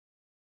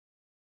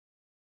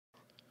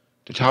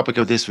The topic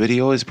of this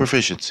video is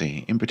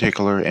proficiency, in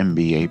particular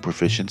MBA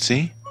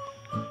proficiency.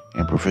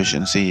 And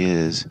proficiency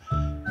is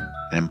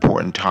an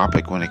important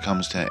topic when it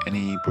comes to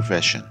any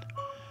profession.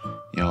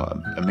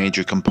 A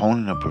major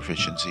component of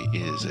proficiency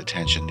is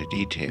attention to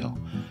detail.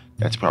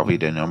 That's probably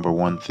the number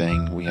one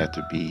thing we have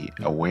to be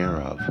aware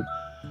of.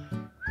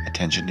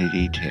 Attention to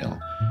detail,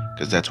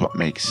 because that's what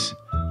makes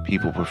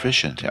people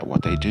proficient at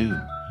what they do.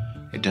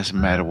 It doesn't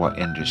matter what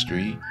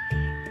industry,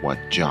 what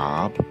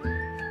job,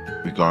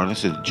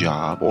 regardless of the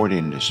job or the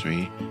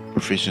industry,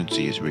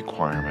 proficiency is a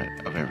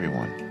requirement of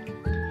everyone.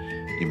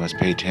 You must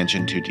pay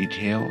attention to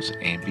details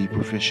and be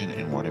proficient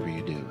in whatever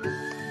you do.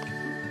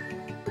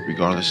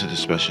 Regardless of the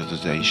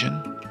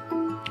specialization,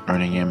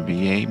 earning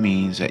MBA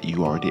means that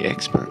you are the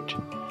expert,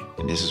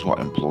 and this is what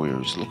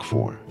employers look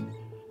for.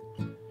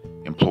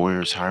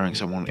 Employers hiring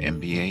someone with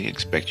MBA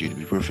expect you to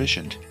be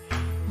proficient,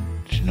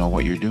 to know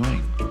what you're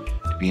doing,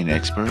 to be an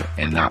expert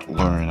and not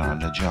learn on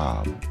the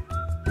job.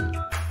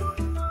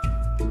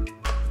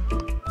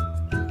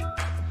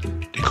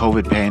 The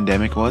COVID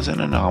pandemic was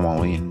an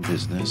anomaly in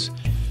business.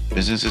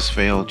 Businesses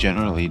fail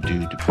generally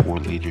due to poor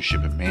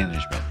leadership and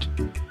management.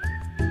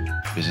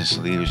 Business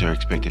leaders are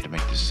expected to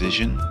make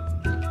decisions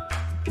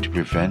to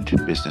prevent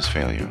business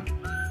failure.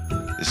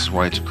 This is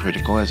why it's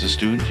critical as a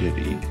student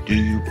to do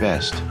your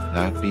best,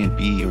 not be a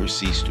B or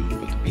C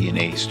student, but to be an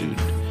A student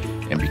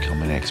and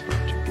become an expert.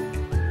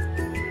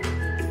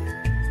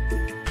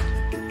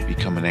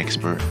 Become an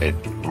expert at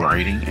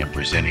writing and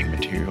presenting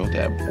material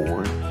that a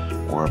board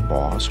or a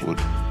boss would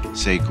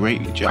say,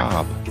 "Great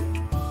job,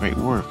 great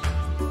work."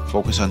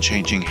 Focus on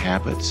changing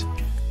habits.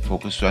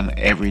 Focus on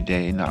every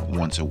day, not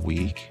once a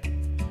week.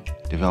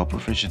 Develop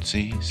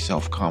proficiency,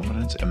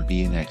 self-confidence, and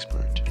be an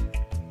expert.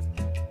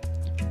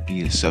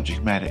 Be a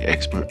subject matter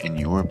expert in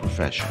your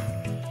profession,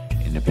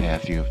 in the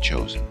path you have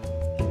chosen.